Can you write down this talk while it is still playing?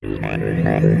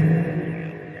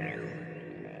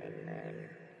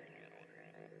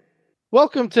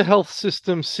Welcome to Health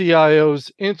System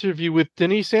CIO's interview with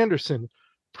Denise Anderson,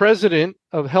 President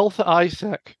of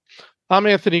Health-ISAC. I'm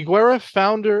Anthony Guerra,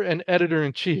 founder and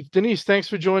editor-in-chief. Denise, thanks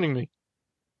for joining me.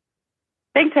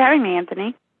 Thanks for having me,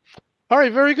 Anthony. All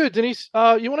right, very good. Denise,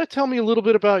 you want to tell me a little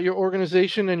bit about your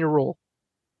organization and your role?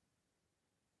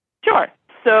 Sure.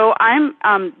 So I'm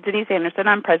Denise Anderson.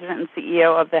 I'm President and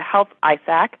CEO of the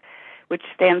Health-ISAC, which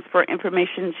stands for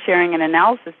Information Sharing and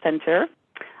Analysis Center.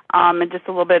 And just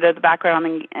a little bit of the background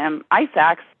on the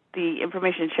ISACs, the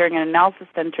Information Sharing and Analysis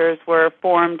Centers were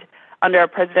formed under a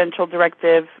presidential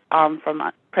directive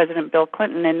from President Bill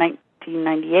Clinton in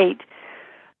 1998.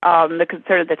 The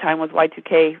concern at the time was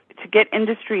Y2K, to get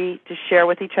industry to share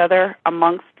with each other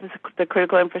amongst the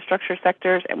critical infrastructure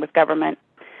sectors and with government.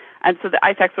 And so the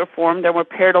ISACs were formed and were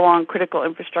paired along critical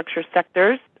infrastructure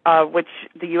sectors, which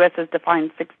the U.S. has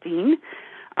defined 16.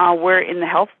 We're in the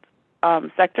health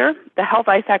sector. The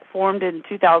Health-ISAC formed in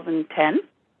 2010.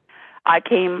 I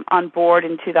came on board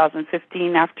in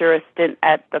 2015 after a stint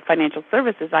at the Financial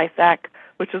Services ISAC,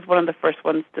 which was one of the first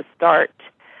ones to start.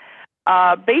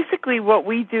 Basically, what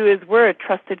we do is we're a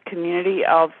trusted community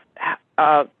of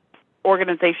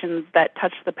organizations that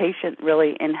touch the patient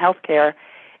really in healthcare,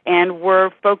 and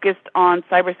we're focused on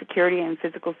cybersecurity and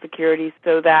physical security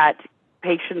so that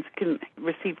patients can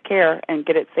receive care and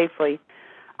get it safely.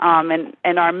 And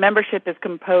our membership is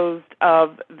composed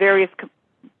of various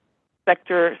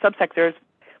subsectors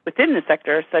within the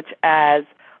sector, such as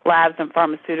labs and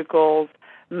pharmaceuticals,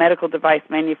 medical device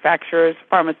manufacturers,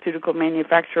 pharmaceutical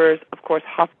manufacturers, of course,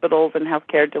 hospitals and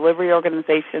healthcare delivery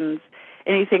organizations,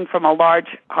 anything from a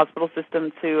large hospital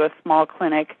system to a small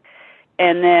clinic,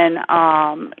 and then,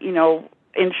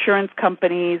 insurance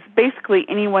companies. Basically,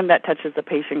 anyone that touches a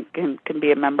patient can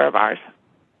be a member of ours.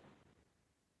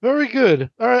 Very good.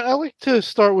 All right, I'd like to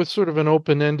start with sort of an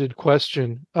open-ended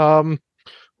question.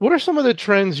 What are some of the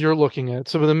trends you're looking at?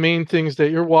 Some of the main things that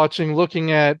you're watching,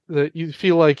 looking at, that you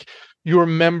feel like your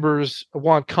members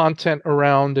want content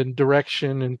around and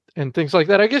direction and things like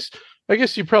that? I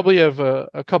guess you probably have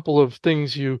a couple of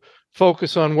things you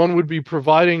focus on. One would be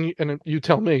providing, and you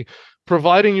tell me,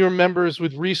 providing your members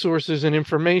with resources and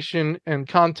information and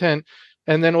content,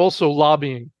 and then also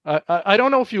lobbying. I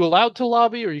don't know if you're allowed to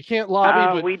lobby or you can't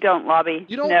lobby. But we don't lobby.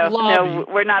 You don't lobby. No,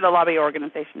 we're not a lobby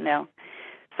organization. No.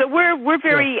 So we're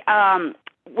very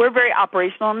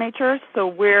operational in nature.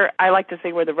 So I like to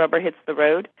say, where the rubber hits the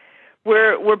road.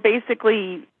 We're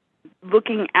basically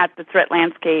looking at the threat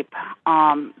landscape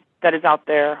that is out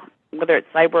there, whether it's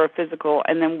cyber or physical,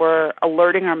 and then we're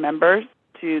alerting our members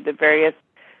to the various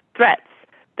threats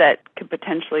that could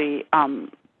potentially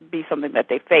be something that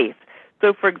they face.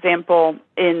 So, for example,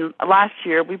 in last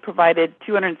year, we provided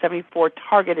 274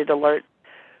 targeted alerts.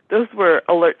 Those were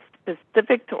alerts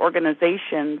specific to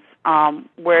organizations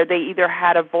where they either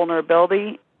had a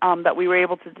vulnerability that we were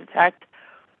able to detect,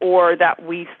 or that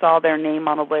we saw their name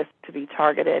on a list to be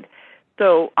targeted.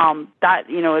 So that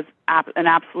is an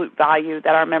absolute value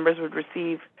that our members would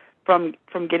receive from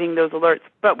getting those alerts.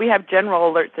 But we have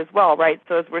general alerts as well, right?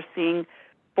 So as we're seeing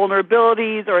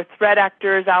vulnerabilities or threat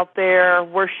actors out there,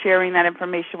 we're sharing that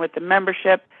information with the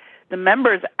membership. The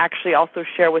members actually also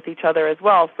share with each other as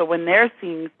well. So when they're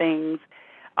seeing things,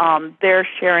 they're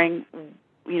sharing,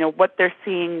 what they're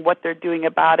seeing, what they're doing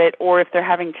about it, or if they're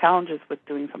having challenges with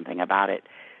doing something about it.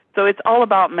 So it's all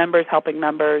about members helping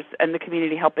members and the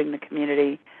community helping the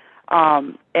community.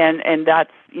 And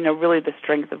that's, really the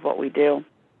strength of what we do.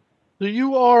 So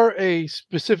you are a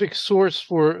specific source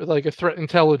for like a threat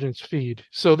intelligence feed.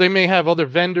 So they may have other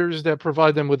vendors that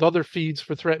provide them with other feeds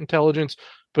for threat intelligence,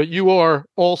 but you are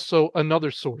also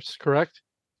another source, correct?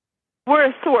 We're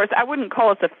a source. I wouldn't call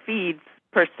us a feed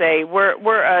per se.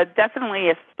 We're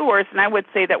definitely a source, and I would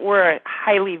say that we're a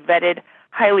highly vetted,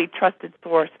 highly trusted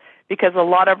source, because a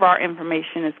lot of our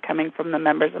information is coming from the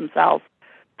members themselves.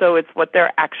 So it's what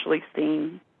they're actually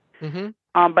seeing.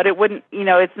 Mm-hmm. But it wouldn't,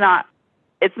 it's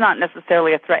not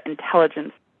necessarily a threat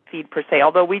intelligence feed per se,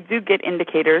 although we do get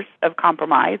indicators of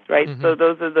compromise, right? Mm-hmm. So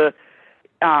those are the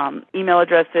email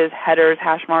addresses, headers,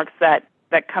 hash marks that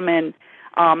come in,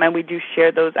 and we do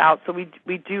share those out. So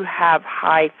we do have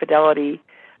high fidelity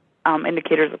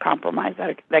indicators of compromise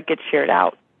that get shared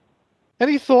out.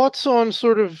 Any thoughts on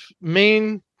sort of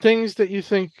main things that you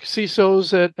think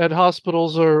CISOs at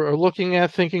hospitals are looking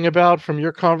at, thinking about from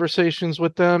your conversations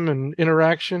with them and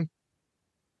interaction?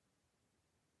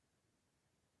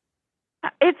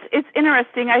 It's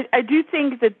interesting. I do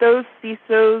think that those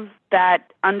CISOs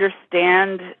that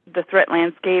understand the threat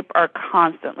landscape are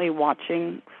constantly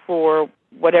watching for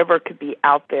whatever could be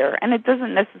out there. And it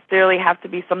doesn't necessarily have to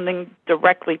be something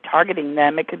directly targeting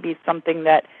them. It could be something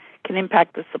that can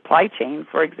impact the supply chain,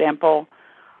 for example.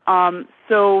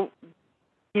 So,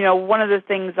 one of the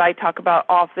things I talk about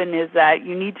often is that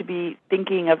you need to be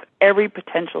thinking of every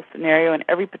potential scenario and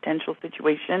every potential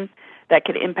situation that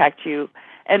could impact you.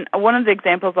 And one of the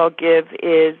examples I'll give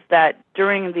is that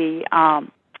during the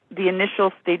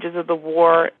initial stages of the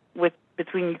war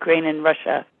between Ukraine and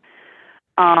Russia,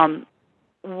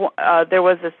 there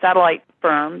was a satellite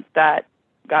firm that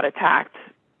got attacked,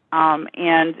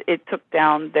 and it took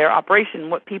down their operation.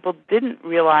 What people didn't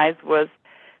realize was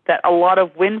that a lot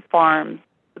of wind farms,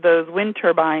 those wind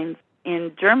turbines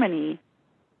in Germany,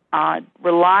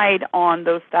 relied on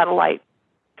those satellites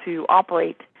to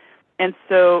operate. And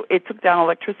so it took down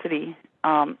electricity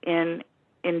in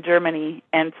Germany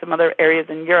and some other areas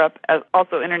in Europe,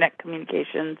 also internet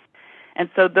communications. And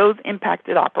so those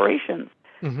impacted operations.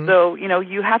 Mm-hmm. So,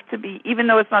 you have to be, even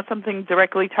though it's not something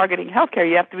directly targeting healthcare,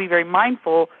 you have to be very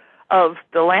mindful of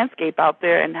the landscape out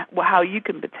there and how you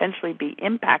can potentially be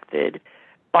impacted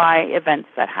by events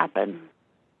that happen.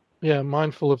 Yeah,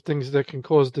 mindful of things that can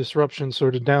cause disruption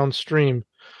sort of downstream.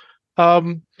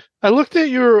 I looked at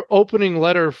your opening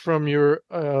letter from your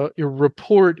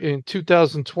report in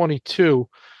 2022,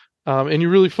 and you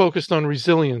really focused on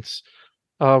resilience.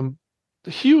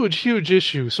 Huge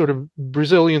issue, sort of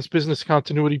resilience, business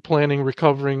continuity planning,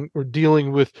 recovering, or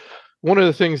dealing with. One of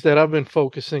the things that I've been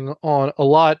focusing on a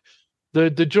lot, the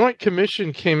Joint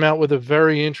Commission came out with a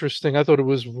very interesting, I thought it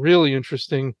was really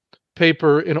interesting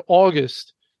paper in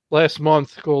August last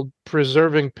month called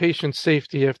Preserving Patient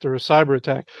Safety After a Cyber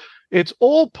Attack. It's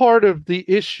all part of the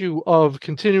issue of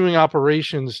continuing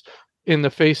operations in the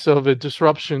face of a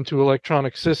disruption to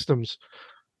electronic systems.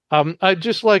 I'd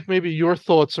just like maybe your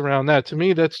thoughts around that. To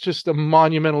me, that's just a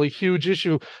monumentally huge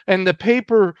issue. And the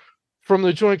paper from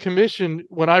the Joint Commission,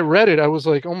 when I read it, I was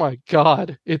like, oh my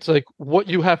God, it's like what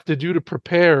you have to do to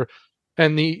prepare.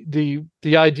 And the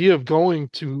idea of going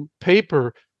to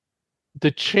paper,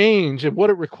 the change and what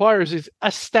it requires is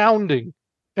astounding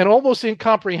and almost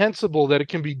incomprehensible that it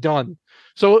can be done.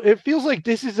 So it feels like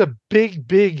this is a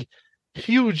big,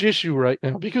 huge issue right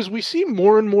now because we see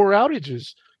more and more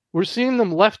outages. We're seeing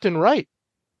them left and right.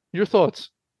 Your thoughts?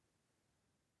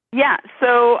 Yeah,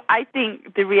 so I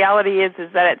think the reality is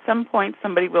that at some point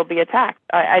somebody will be attacked.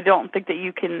 I don't think that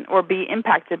you can or be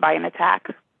impacted by an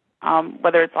attack,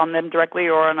 whether it's on them directly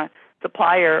or on a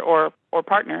supplier or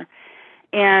partner.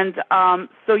 And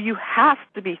so you have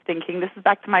to be thinking, this is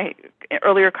back to my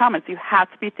earlier comments, you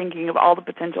have to be thinking of all the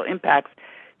potential impacts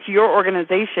to your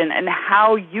organization and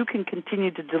how you can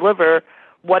continue to deliver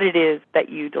what it is that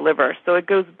you deliver. So it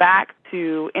goes back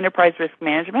to enterprise risk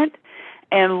management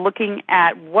and looking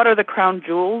at what are the crown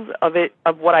jewels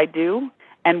of what I do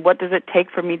and what does it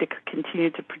take for me to continue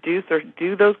to produce or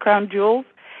do those crown jewels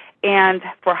and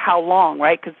for how long,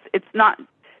 right? Because it's not,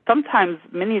 sometimes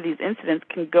many of these incidents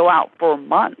can go out for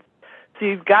months. So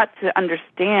you've got to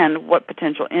understand what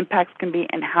potential impacts can be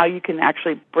and how you can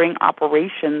actually bring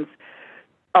operations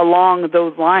along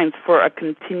those lines for a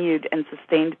continued and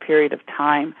sustained period of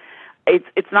time.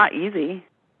 It's not easy,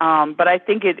 but I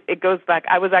think it goes back.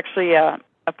 I was actually a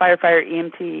firefighter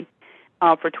EMT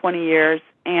for 20 years,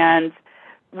 and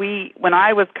when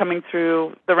I was coming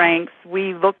through the ranks,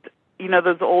 we looked,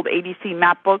 those old ADC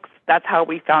map books. That's how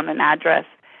we found an address.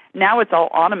 Now it's all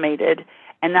automated,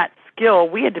 and that skill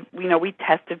we had to, we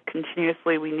tested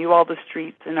continuously. We knew all the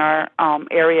streets in our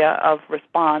area of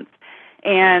response.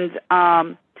 And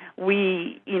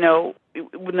when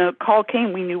the call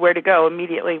came, we knew where to go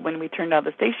immediately when we turned out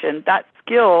of the station. That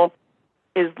skill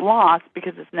is lost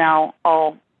because it's now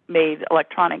all made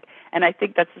electronic. And I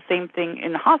think that's the same thing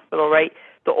in the hospital, right?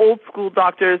 The old school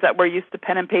doctors that were used to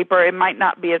pen and paper, it might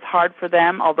not be as hard for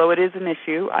them, although it is an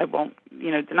issue. I won't,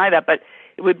 deny that, but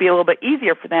it would be a little bit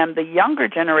easier for them. The younger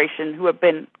generation who have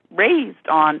been raised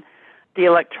on the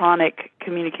electronic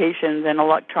communications and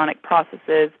electronic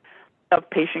processes of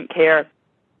patient care,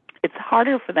 it's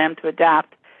harder for them to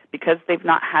adapt because they've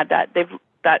not had that.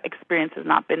 That experience has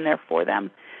not been there for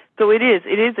them. So it is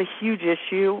a huge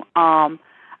issue, and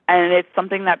it's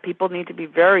something that people need to be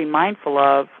very mindful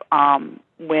of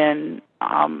when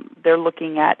they're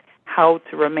looking at how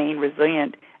to remain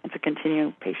resilient and to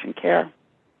continue patient care.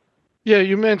 Yeah,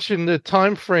 you mentioned the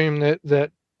time frame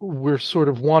that we're sort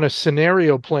of want a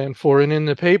scenario plan for, and in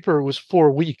the paper it was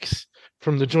 4 weeks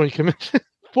from the Joint Commission.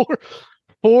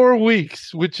 4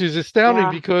 weeks, which is astounding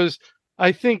because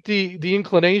I think the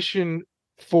inclination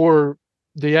for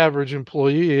the average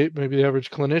employee, maybe the average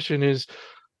clinician, is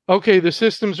okay, the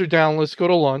systems are down, let's go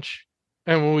to lunch,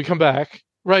 and when we come back,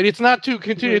 Right. It's not to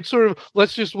continue. Hmm. It's sort of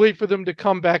let's just wait for them to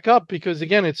come back up because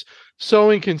again, it's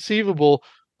so inconceivable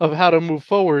of how to move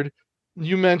forward.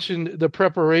 You mentioned the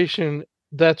preparation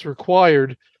that's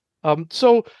required.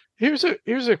 So here's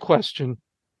a question,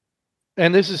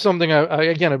 and this is something I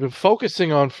again I've been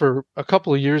focusing on for a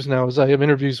couple of years now as I have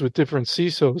interviews with different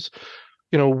CISOs.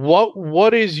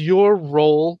 What is your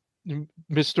role,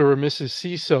 Mr. or Mrs.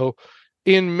 CISO,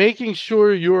 in making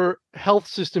sure your health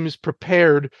system is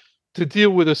prepared to deal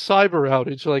with a cyber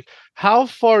outage? Like, how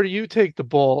far do you take the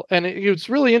ball? And it's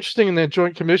really interesting in that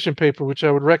Joint Commission paper, which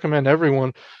I would recommend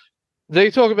everyone. They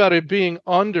talk about it being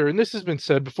under, and this has been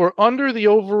said before, under the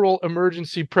overall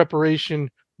emergency preparation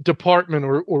department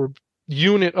or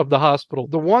unit of the hospital,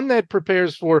 the one that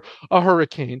prepares for a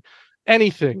hurricane,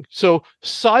 anything. So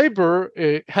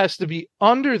cyber has to be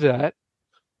under that.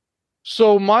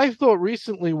 So my thought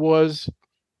recently was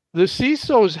the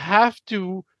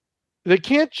CISOs they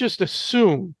can't just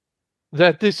assume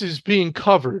that this is being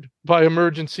covered by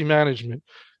emergency management.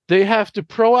 They have to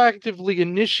proactively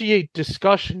initiate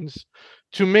discussions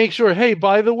to make sure, hey,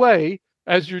 by the way,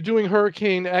 as you're doing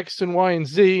Hurricane X and Y and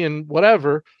Z and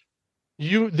whatever,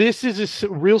 this is a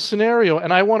real scenario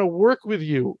and I want to work with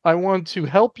you. I want to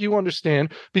help you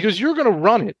understand because you're going to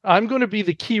run it. I'm going to be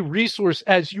the key resource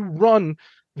as you run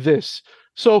this.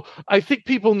 So I think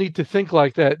people need to think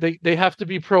like that. They have to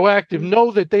be proactive,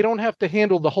 know that they don't have to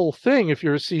handle the whole thing if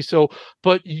you're a CISO,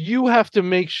 but you have to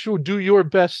make sure, do your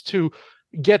best to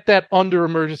get that under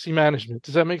emergency management.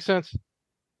 Does that make sense?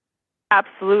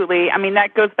 Absolutely. I mean,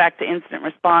 that goes back to incident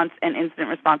response and incident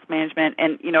response management.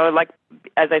 And, like,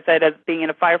 as I said, as being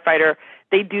a firefighter,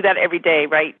 they do that every day,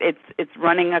 right? It's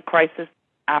running a crisis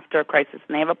after a crisis.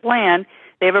 And they have a plan,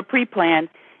 they have a pre-plan,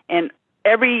 and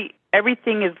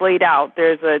everything is laid out.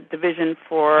 There's a division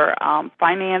for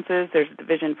finances, there's a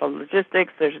division for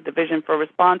logistics, there's a division for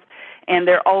response, and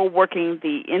they're all working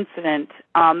the incident.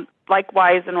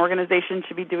 Likewise, an organization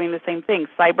should be doing the same thing.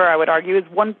 Cyber, I would argue, is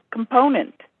one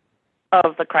component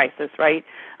of the crisis, right?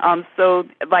 So,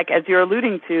 like as you're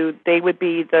alluding to, they would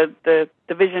be the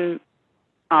division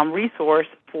resource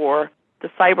for the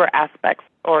cyber aspects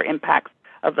or impacts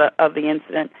of the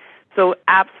incident. So,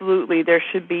 absolutely, there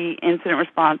should be incident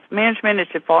response management. It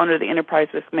should fall under the enterprise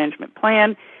risk management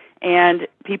plan, and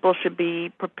people should be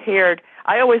prepared.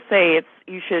 I always say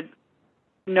you should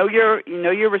know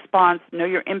your response, know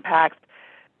your impacts,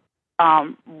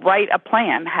 write a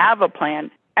plan, have a plan,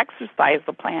 exercise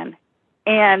the plan,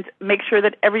 and make sure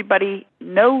that everybody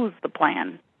knows the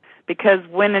plan. Because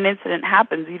when an incident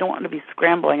happens, you don't want to be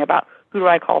scrambling about who do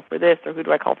I call for this or who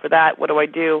do I call for that, what do I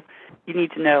do? You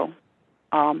need to know.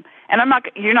 And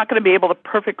you're not going to be able to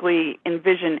perfectly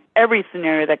envision every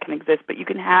scenario that can exist, but you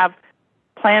can have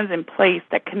plans in place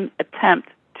that can attempt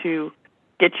to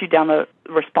get you down the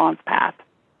response path.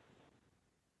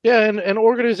 Yeah, and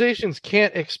organizations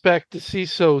can't expect the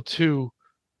CISO to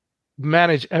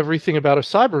manage everything about a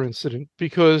cyber incident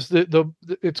because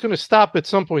it's going to stop at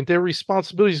some point. Their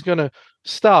responsibility is going to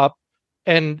stop,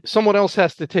 and someone else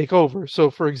has to take over. So,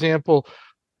 for example,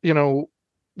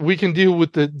 we can deal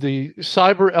with the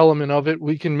cyber element of it.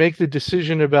 We can make the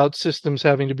decision about systems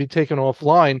having to be taken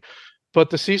offline,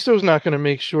 but the CISO is not going to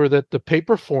make sure that the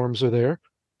paper forms are there.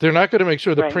 They're not going to make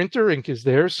sure the Right. printer ink is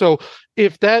there. So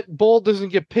if that ball doesn't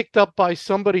get picked up by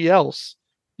somebody else,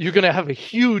 you're going to have a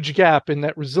huge gap in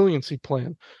that resiliency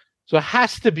plan. So it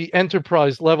has to be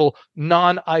enterprise level,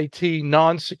 non-IT,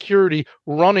 non-security,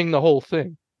 running the whole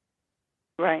thing.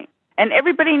 Right. And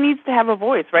everybody needs to have a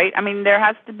voice, right? I mean,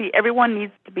 everyone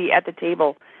needs to be at the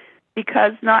table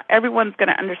because not everyone's going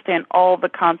to understand all the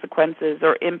consequences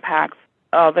or impacts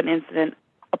of an incident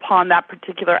upon that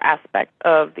particular aspect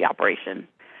of the operation.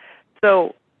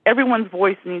 So everyone's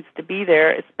voice needs to be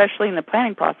there, especially in the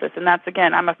planning process. And that's,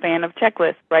 again, I'm a fan of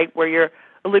checklists, right, where you're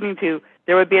alluding to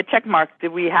there would be a check mark.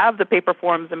 Do we have the paper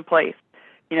forms in place?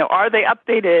 Are they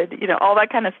updated? All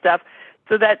that kind of stuff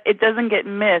so that it doesn't get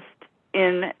missed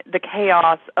in the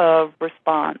chaos of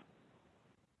response.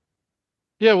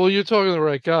 Yeah, well, you're talking to the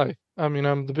right guy. I mean,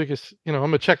 I'm the biggest,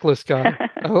 I'm a checklist guy.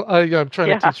 I'm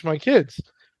trying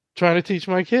to teach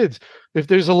my kids. If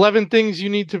there's 11 things you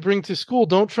need to bring to school,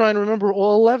 don't try and remember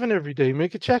all 11 every day.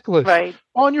 Make a checklist. Right.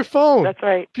 On your phone. That's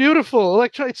right. Beautiful.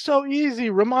 It's so easy.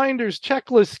 Reminders,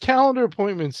 checklists, calendar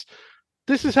appointments.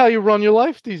 This is how you run your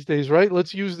life these days, right?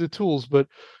 Let's use the tools. But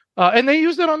and they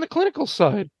use that on the clinical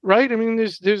side, right? I mean,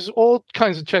 there's all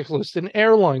kinds of checklists in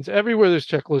airlines, everywhere there's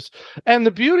checklists. And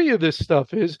the beauty of this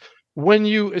stuff is when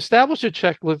you establish a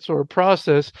checklist or a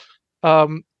process,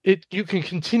 you can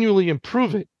continually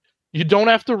improve it. You don't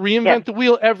have to Yes, reinvent the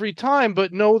wheel every time,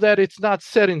 but know that it's not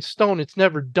set in stone. It's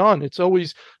never done. It's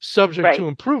always subject to right.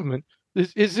 improvement.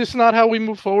 Is this not how we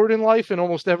move forward in life in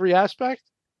almost every aspect?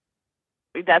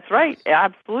 That's right.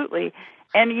 Absolutely.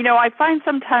 And I find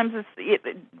sometimes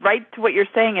right to what you're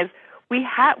saying is we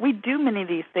do many of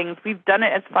these things. We've done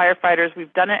it as firefighters.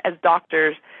 We've done it as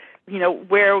doctors.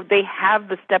 Where they have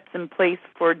the steps in place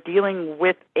for dealing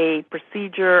with a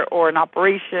procedure or an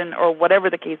operation or whatever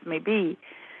the case may be,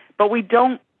 but we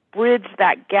don't bridge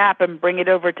that gap and bring it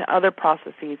over to other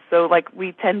processes. So, like,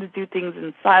 we tend to do things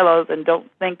in silos and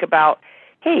don't think about,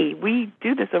 hey, we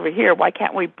do this over here. Why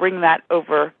can't we bring that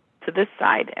over to this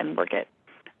side and work it?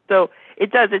 So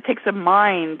it does. It takes a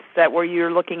mindset where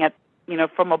you're looking at,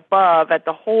 from above at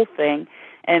the whole thing,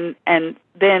 and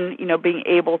then being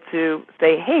able to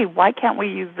say, hey, why can't we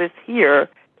use this here?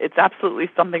 It's absolutely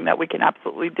something that we can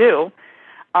absolutely do.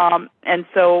 And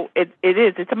so it's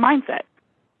a mindset.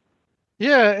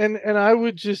 Yeah, and I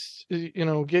would just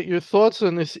get your thoughts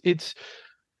on this. It's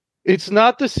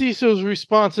not the CISO's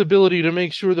responsibility to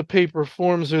make sure the paper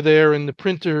forms are there and the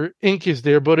printer ink is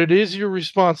there, but it is your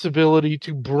responsibility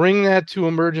to bring that to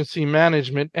emergency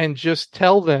management and just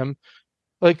tell them,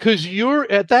 like, because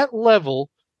you're at that level,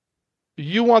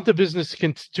 you want the business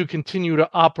to continue to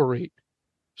operate.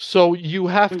 So you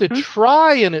have to Hmm.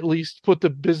 try and at least put the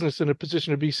business in a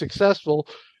position to be successful,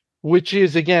 which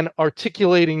is again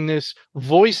articulating this,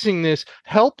 voicing this,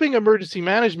 helping emergency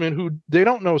management who they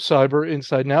don't know cyber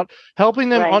inside and out, helping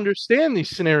them Right. understand these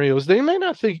scenarios. They may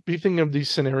not be thinking of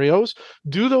these scenarios.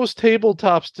 Do those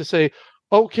tabletops to say,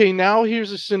 okay, now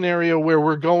here's a scenario where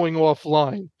we're going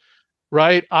offline.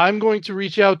 Right? I'm going to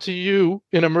reach out to you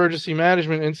in emergency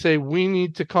management and say, we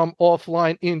need to come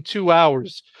offline in 2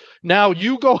 hours. Now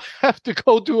you go have to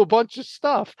go do a bunch of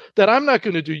stuff that I'm not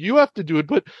going to do. You have to do it,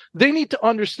 but they need to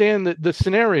understand the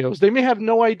scenarios. They may have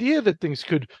no idea that things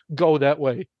could go that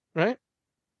way. Right.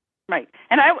 Right.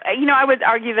 And I would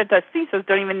argue that the CISOs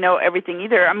don't even know everything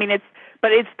either. I mean,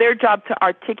 but it's their job to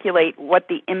articulate what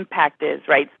the impact is,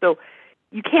 right? So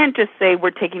you can't just say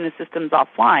we're taking the systems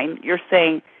offline. You're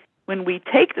saying when we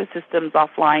take the systems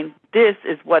offline, this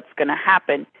is what's going to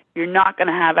happen. You're not going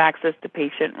to have access to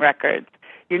patient records.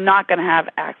 You're not going to have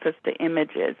access to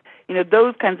images.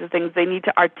 Those kinds of things they need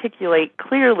to articulate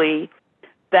clearly,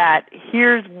 that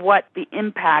here's what the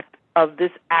impact of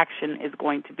this action is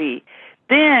going to be.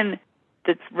 Then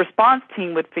the response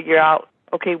team would figure out,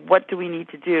 okay, what do we need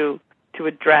to do to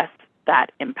address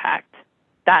that impact?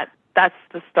 That's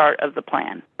the start of the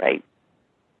plan, right?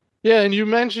 Yeah, and you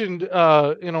mentioned,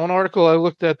 an article I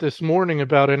looked at this morning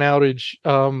about an outage.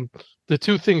 The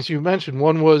two things you mentioned,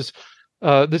 one was,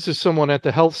 this is someone at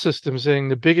the health system saying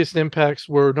the biggest impacts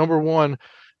were, number one,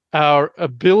 our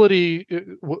ability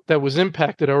that was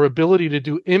impacted, our ability to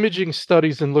do imaging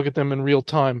studies and look at them in real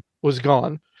time was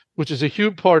gone, which is a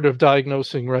huge part of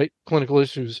diagnosing, right, clinical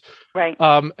issues. Right.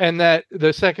 And that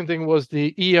the second thing was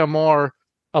the EMR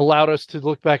allowed us to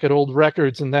look back at old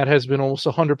records, and that has been almost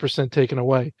 100% taken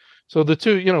away. So the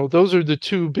two, those are the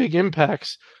two big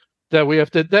impacts that we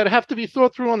have to be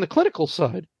thought through on the clinical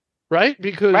side, right?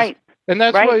 Because, Right. and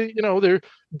that's Right. why, they're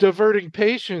diverting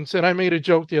patients. And I made a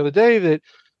joke the other day that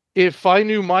if I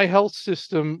knew my health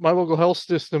system, my local health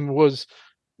system was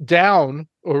down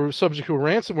or subject to a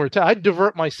ransomware attack, I'd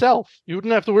divert myself. You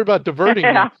wouldn't have to worry about diverting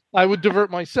me. Yeah. I would divert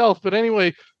myself. But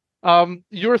anyway,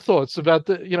 your thoughts about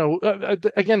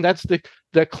again, that's the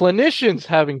clinicians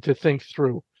having to think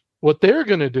through what they're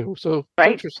going to do. So it's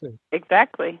Right. interesting.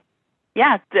 Exactly.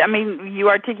 Yeah. I mean, you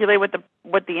articulate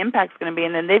what the impact's going to be,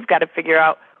 and then they've got to figure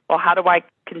out, well, how do I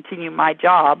continue my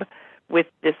job with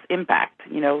this impact?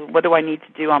 What do I need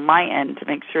to do on my end to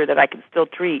make sure that I can still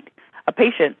treat a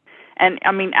patient? And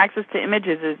I mean, access to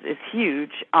images is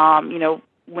huge.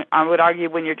 I would argue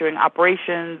when you're doing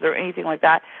operations or anything like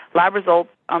that, lab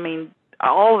results. I mean,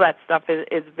 all of that stuff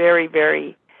is very,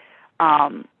 very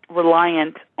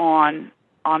reliant on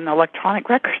electronic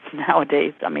records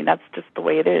nowadays. I mean, that's just the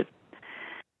way it is.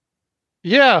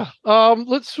 Yeah,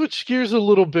 let's switch gears a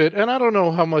little bit. And I don't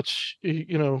know how much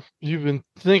you've been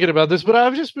thinking about this, but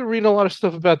I've just been reading a lot of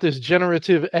stuff about this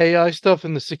generative AI stuff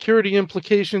and the security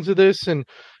implications of this, and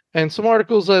some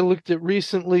articles I looked at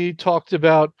recently talked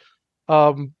about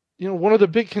one of the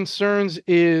big concerns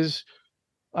is,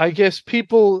 I guess,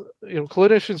 people,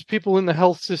 clinicians, people in the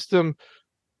health system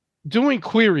doing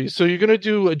queries. So you're going to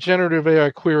do a generative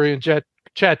AI query in chat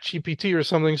GPT or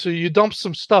something. So you dump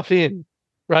some stuff in,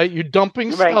 right? You're dumping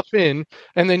Right. stuff in,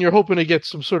 and then you're hoping to get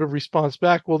some sort of response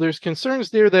back. Well, there's concerns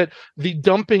there that the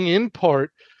dumping in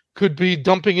part could be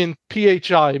dumping in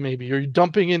PHI maybe, or you're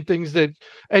dumping in things that,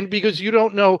 and because you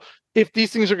don't know, if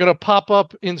these things are going to pop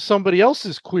up in somebody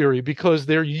else's query because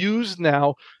they're used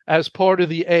now as part of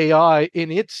the AI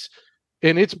in its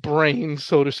brain,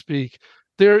 so to speak.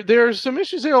 There are some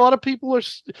issues there. A lot of people are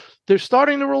they're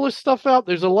starting to roll this stuff out.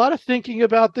 There's a lot of thinking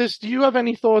about this. Do you have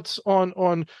any thoughts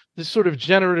on this sort of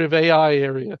generative AI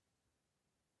area?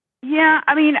 Yeah,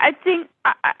 I mean, I think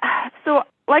so.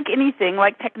 Like anything,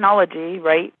 like technology,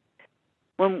 right?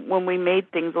 When we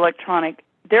made things electronic,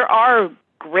 there are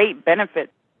great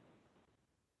benefits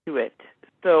to it.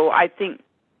 So I think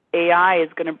AI is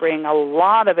going to bring a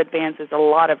lot of advances, a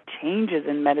lot of changes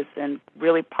in medicine,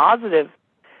 really positive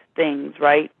things,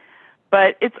 right?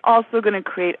 But it's also going to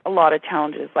create a lot of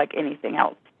challenges like anything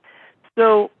else.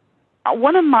 So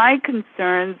one of my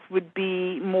concerns would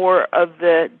be more of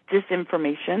the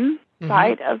disinformation Mm-hmm.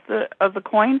 side of the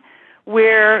coin,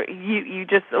 where you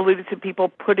just alluded to people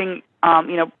putting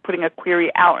putting a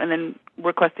query out and then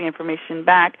requesting information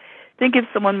back. I think if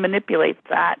someone manipulates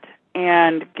that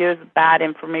and gives bad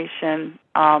information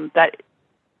that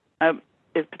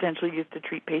is potentially used to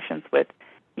treat patients with,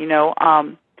 you know,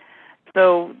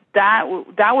 so that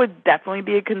would definitely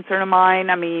be a concern of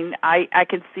mine. I mean, I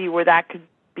could see where that could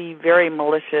be very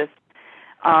malicious.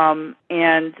 And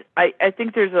I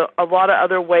think there's a lot of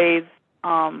other ways,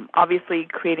 obviously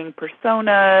creating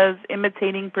personas,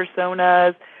 imitating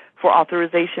personas for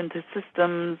authorization to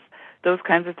systems, those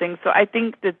kinds of things. So I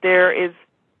think that there's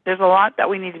a lot that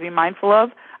we need to be mindful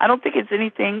of. I don't think it's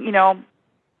anything,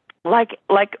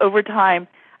 like over time,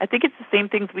 I think it's the same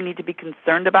things we need to be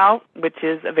concerned about, which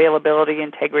is availability,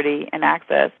 integrity, and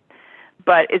access.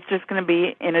 But it's just going to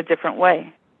be in a different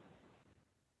way.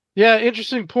 Yeah,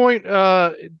 interesting point.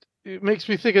 It makes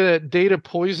me think of that data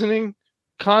poisoning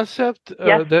concept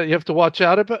Yes. that you have to watch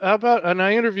out about. And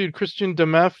I interviewed Christian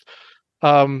Demeth,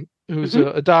 who's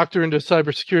Mm-hmm. a doctor into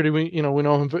cybersecurity. We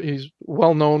know him. He's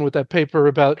well known with that paper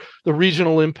about the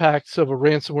regional impacts of a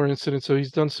ransomware incident. So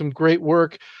he's done some great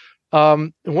work.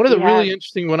 And one of He the has. really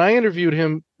interesting, when I interviewed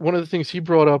him, one of the things he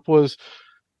brought up was,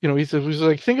 he was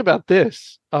like, think about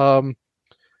this.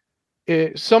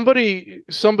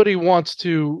 Somebody wants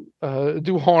to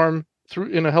do harm through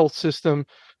in a health system,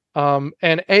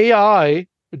 and AI,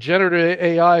 generative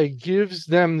AI, gives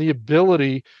them the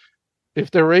ability, if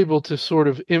they're able to sort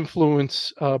of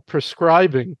influence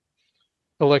prescribing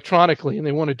electronically, and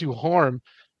they want to do harm.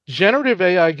 Generative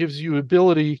AI gives you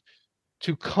ability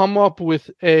to come up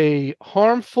with a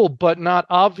harmful but not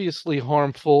obviously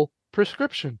harmful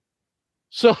prescription.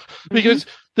 So, Mm-hmm. because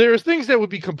there are things that would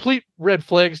be complete red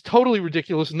flags, totally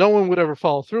ridiculous, no one would ever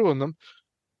follow through on them.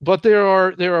 But there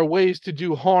are ways to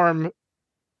do harm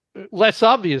less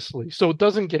obviously, so it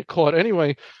doesn't get caught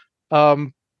anyway.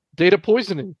 Um, Data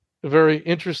poisoning, a very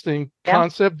interesting Yeah.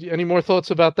 concept. Any more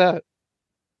thoughts about that?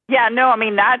 Yeah, no, I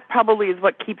mean, that probably is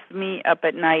what keeps me up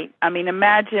at night. I mean,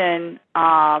 imagine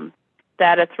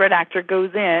that a threat actor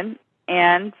goes in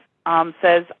and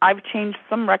says, I've changed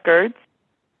some records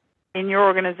in your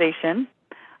organization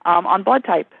on blood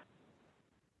type.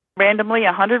 Randomly,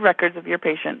 100 records of your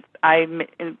patients.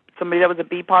 Somebody that was a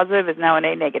B positive is now an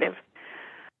A negative.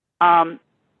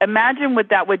 Imagine what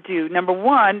that would do. Number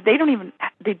one, they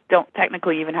don't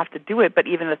technically even have to do it, but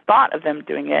even the thought of them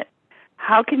doing it,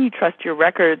 how can you trust your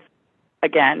records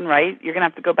again, right? You're going to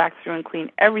have to go back through and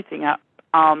clean everything up.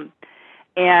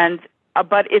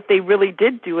 But if they really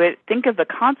did do it, think of the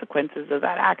consequences of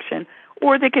that action.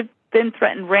 Or they could then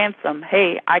threaten ransom.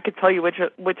 Hey, I could tell you which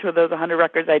of those 100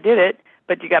 records I did it,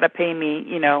 but you got to pay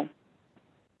me,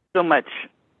 so much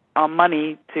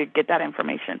money to get that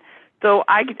information. So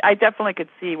I definitely could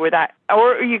see where that,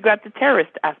 or you got the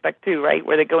terrorist aspect too, right?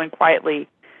 Where they go in quietly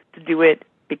to do it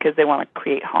because they want to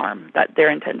create harm. That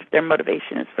their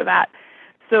motivation is for that.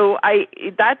 So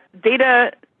that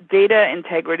data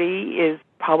integrity is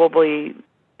probably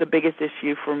the biggest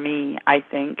issue for me, I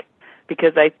think,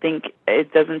 because I think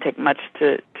it doesn't take much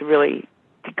to really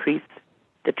decrease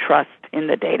the trust in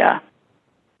the data.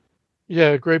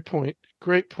 Yeah, great point.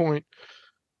 Great point.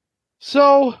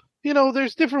 So,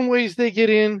 there's different ways they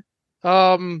get in.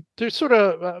 There's sort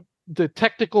of the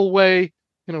technical way,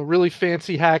 really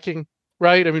fancy hacking,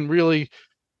 right? I mean, really,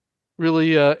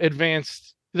 really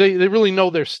advanced. They really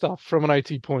know their stuff from an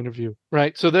IT point of view,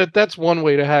 right? So that's one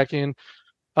way to hack in.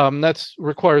 That's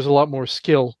requires a lot more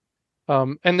skill.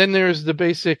 And then there's the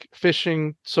basic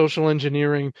phishing, social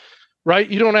engineering, right?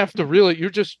 You don't have to really, you're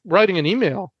just writing an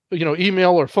email,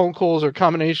 email or phone calls or a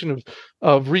combination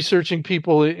of researching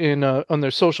people in on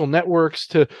their social networks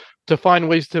to find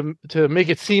ways to make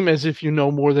it seem as if you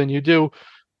know more than you do.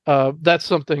 That's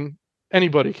something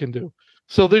anybody can do.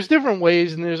 So there's different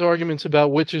ways, and there's arguments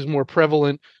about which is more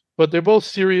prevalent. but they're both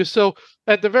serious. So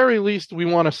at the very least, we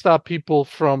want to stop people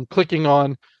from clicking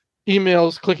on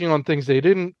emails, clicking on things they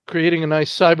didn't, creating a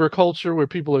nice cyber culture where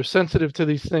people are sensitive to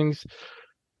these things.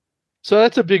 So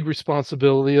that's a big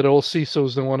responsibility that all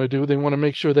CISOs they want to do. They want to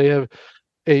make sure they have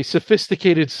a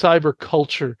sophisticated cyber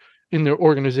culture in their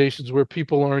organizations where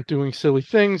people aren't doing silly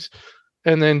things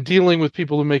and then dealing with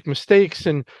people who make mistakes.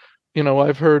 And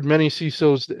I've heard many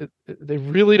CISOs, they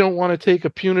really don't want to take a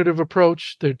punitive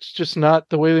approach. It's just not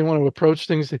the way they want to approach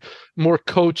things. More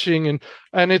coaching,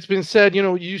 and it's been said,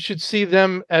 you should see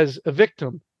them as a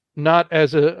victim, not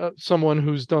as a someone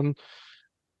who's done.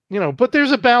 But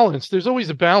there's a balance. There's always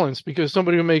a balance because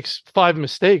somebody who makes five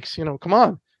mistakes, come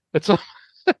on, it's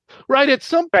right. At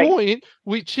some Right. point,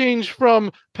 we change from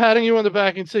patting you on the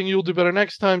back and saying you'll do better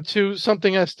next time to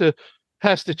something has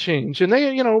to change. And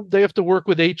they have to work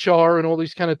with HR and all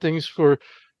these kind of things for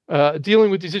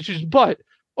dealing with these issues. But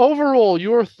overall,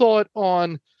 your thought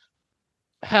on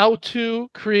how to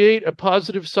create a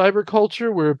positive cyber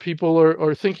culture where people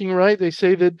are thinking right. They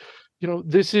say that,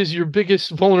 this is your biggest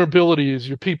vulnerability is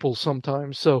your people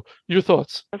sometimes. So your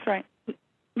thoughts. That's right.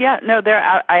 Yeah, no,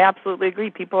 I absolutely agree.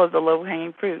 People are the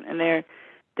low-hanging fruit, and there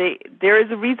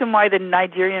is a reason why the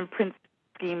Nigerian prince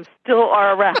schemes still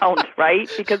are around, right?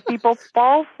 Because people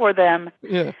fall for them.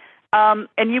 Yeah.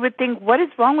 And you would think, what is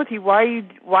wrong with you?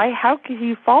 How could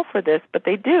you fall for this? But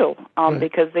they do, Right.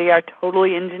 because they are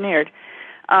totally engineered.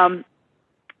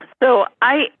 So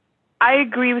I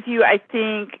agree with you. I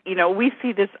think, we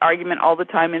see this argument all the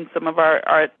time in some of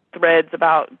our threads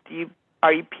about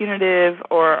are you punitive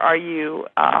or are you,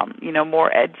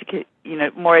 more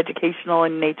educational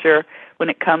in nature when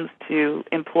it comes to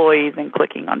employees and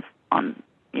clicking on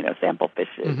sample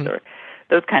fishes or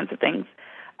those kinds of things.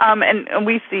 And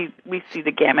we see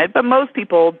the gamut, but most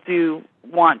people do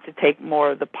want to take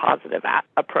more of the positive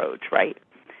approach, right?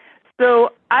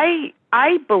 So I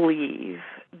believe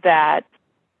that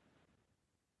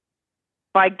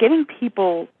by getting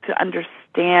people to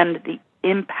understand the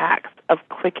impacts of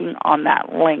clicking on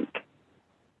that link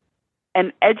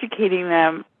and educating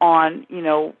them on,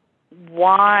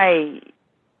 why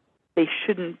they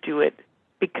shouldn't do it,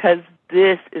 because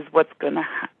this is what's going to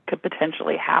could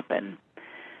potentially happen,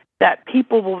 that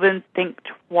people will then think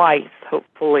twice,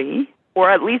 hopefully, or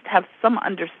at least have some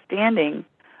understanding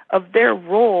of their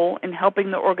role in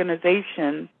helping the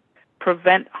organization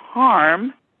prevent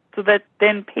harm so that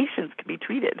then patients can be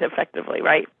treated effectively,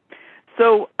 right?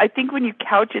 So I think when you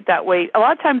couch it that way, a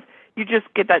lot of times you just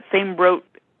get that same rote,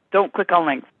 don't click on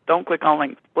links,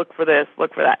 look for this,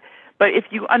 look for that. But if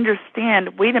you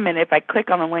understand, wait a minute, if I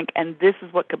click on a link and this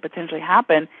is what could potentially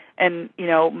happen, and,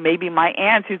 maybe my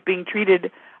aunt who's being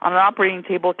treated on an operating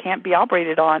table can't be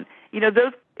operated on,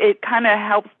 it kind of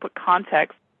helps put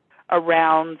context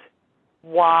around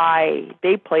why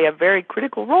they play a very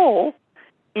critical role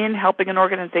in helping an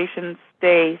organization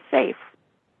stay safe.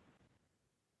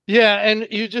 Yeah, and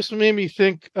you just made me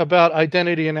think about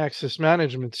identity and access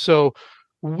management. So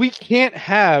we can't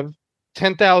have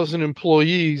 10,000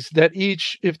 employees that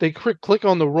each, if they click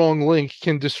on the wrong link,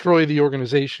 can destroy the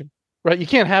organization, right? You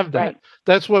can't have that. Right.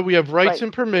 That's why we have rights Right.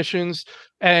 and permissions.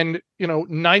 And,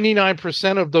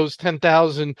 99% of those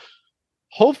 10,000,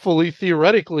 hopefully,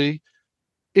 theoretically,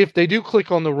 if they do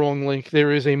click on the wrong link,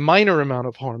 there is a minor amount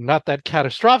of harm, not that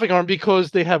catastrophic harm,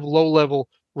 because they have low-level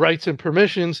rights and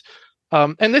permissions.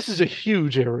 And this is a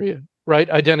huge area, right?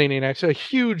 Identity and access, a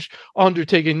huge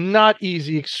undertaking, not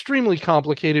easy, extremely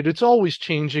complicated. It's always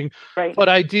changing. Right. But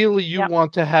ideally, you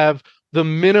want to have the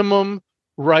minimum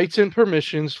rights and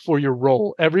permissions for your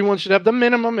role. Everyone should have the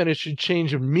minimum, and it should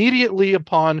change immediately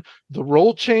upon the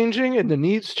role changing and the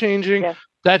needs changing. Yes.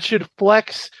 That should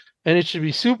flex, and it should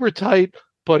be super tight.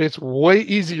 But it's way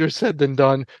easier said than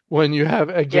done when you have,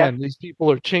 again, these people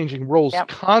are changing roles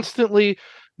constantly,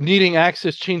 needing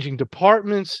access, changing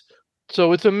departments.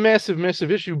 So it's a massive,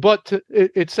 massive issue. But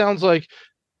it sounds like,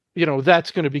 that's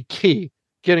going to be key.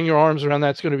 Getting your arms around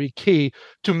that's going to be key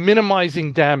to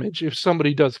minimizing damage if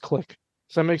somebody does click.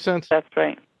 Does that make sense? That's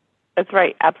right. That's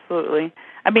right. Absolutely.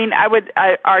 I mean,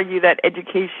 I argue that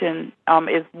education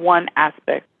is one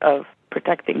aspect of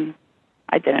protecting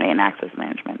identity and access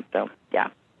management. So, yeah.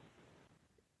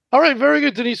 All right, very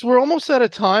good, Denise. We're almost out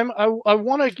of time. I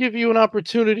want to give you an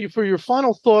opportunity for your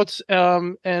final thoughts,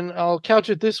 and I'll couch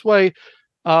it this way.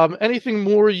 Anything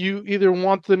more you either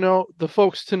want the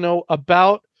folks to know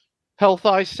about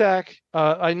Health-ISAC?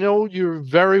 I know you're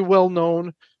very well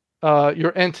known.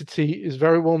 Your entity is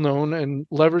very well known and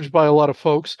leveraged by a lot of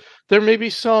folks. There may be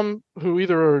some who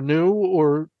either are new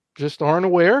or just aren't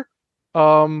aware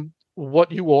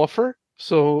what you offer,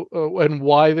 so and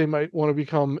why they might want to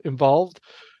become involved.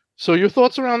 So your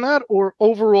thoughts around that, or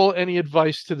overall any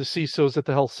advice to the CISOs at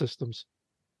the health systems?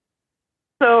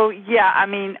 So yeah, I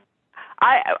mean,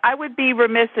 I would be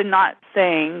remiss in not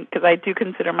saying, because I do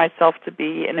consider myself to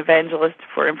be an evangelist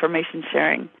for information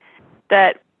sharing,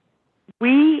 that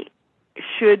we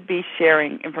should be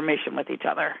sharing information with each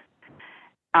other.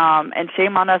 And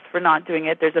shame on us for not doing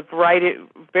it. There's a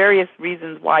various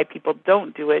reasons why people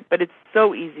don't do it, but it's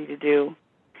so easy to do.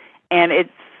 And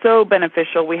it's so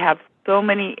beneficial. We have so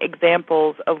many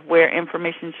examples of where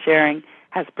information sharing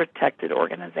has protected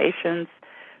organizations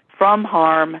from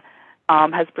harm,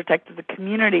 has protected the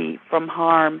community from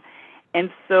harm.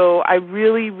 And so I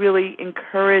really, really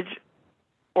encourage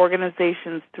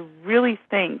organizations to really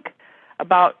think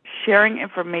about sharing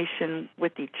information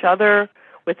with each other,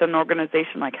 with an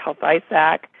organization like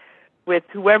Health-ISAC, with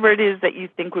whoever it is that you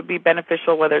think would be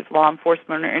beneficial, whether it's law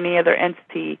enforcement or any other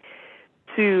entity,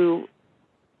 to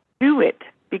do it,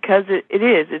 because it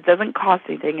is. It doesn't cost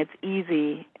anything. It's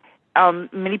easy.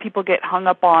 Many people get hung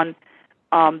up on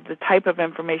the type of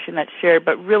information that's shared,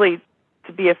 but really,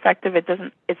 to be effective,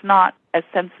 it's not as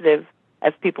sensitive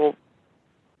as people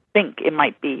think it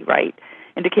might be, right?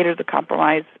 Indicators of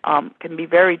compromise can be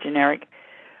very generic.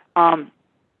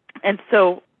 And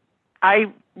so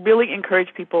I really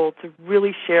encourage people to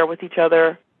really share with each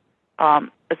other,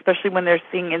 especially when they're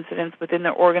seeing incidents within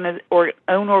their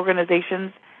own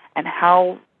organizations, and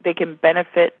how they can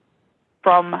benefit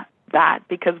from that.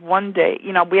 Because one day,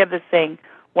 we have this saying,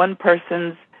 one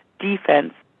person's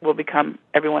defense will become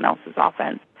everyone else's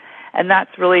offense. And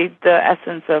that's really the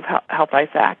essence of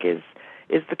Health-ISAC,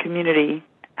 is the community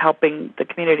helping the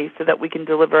community so that we can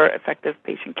deliver effective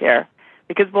patient care.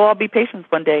 Because we'll all be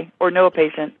patients one day, or know a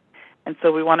patient, and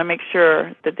so we want to make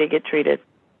sure that they get treated.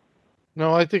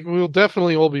 No, I think we'll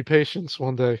definitely all be patients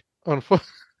one day.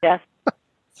 Yes,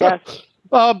 yes.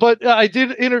 But I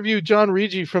did interview John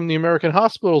Rigi from the American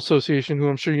Hospital Association, who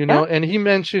I'm sure you Yeah, know, and he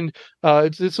mentioned,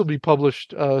 this will be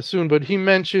published soon, but he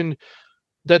mentioned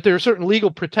that there are certain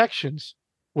legal protections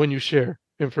when you share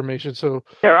information. So,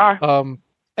 there are.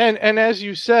 and as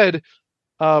you said,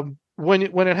 when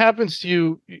it happens to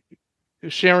you,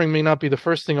 sharing may not be the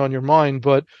first thing on your mind,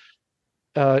 but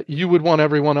you would want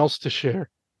everyone else to share,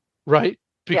 right?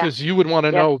 Yeah, Because you would want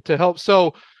to yes, know to help.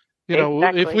 So, if we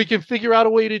exactly. can figure out a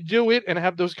way to do it and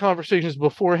have those conversations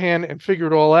beforehand and figure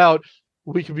it all out,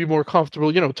 we can be more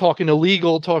comfortable, talking to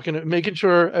legal, making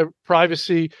sure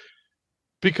privacy,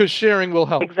 because sharing will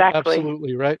help. Exactly.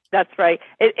 Absolutely, right? That's right.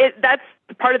 That's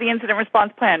part of the incident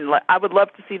response plan. I would love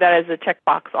to see that as a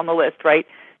checkbox on the list, right?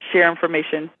 Share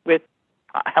information with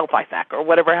Health-ISAC or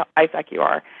whatever ISAC you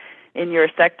are in your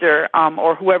sector,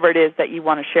 or whoever it is that you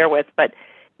want to share with. But,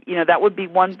 that would be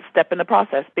one step in the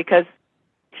process, because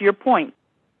to your point,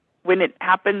 when it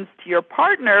happens to your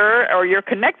partner or you're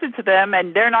connected to them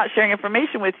and they're not sharing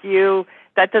information with you,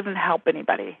 that doesn't help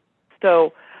anybody.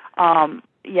 So,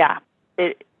 yeah,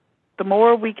 the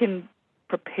more we can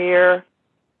prepare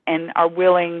and are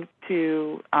willing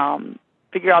to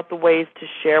figure out the ways to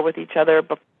share with each other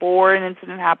before an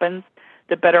incident happens,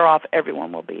 the better off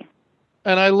everyone will be.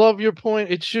 And I love your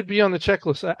point. It should be on the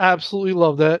checklist. I absolutely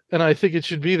love that, and I think it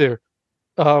should be there.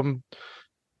 Um,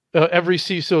 every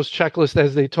CISO's checklist,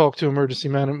 as they talk to emergency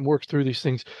management, work through these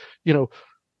things. You know,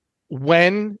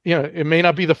 it may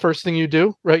not be the first thing you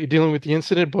do, right? You're dealing with the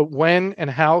incident, but when and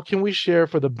how can we share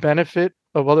for the benefit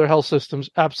of other health systems?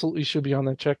 Absolutely should be on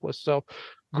that checklist. So,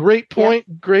 great Yeah.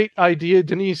 point, great idea,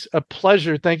 Denise. A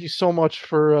pleasure. Thank you so much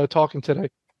for talking today.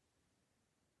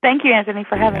 Thank you, Anthony,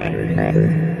 for having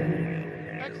me.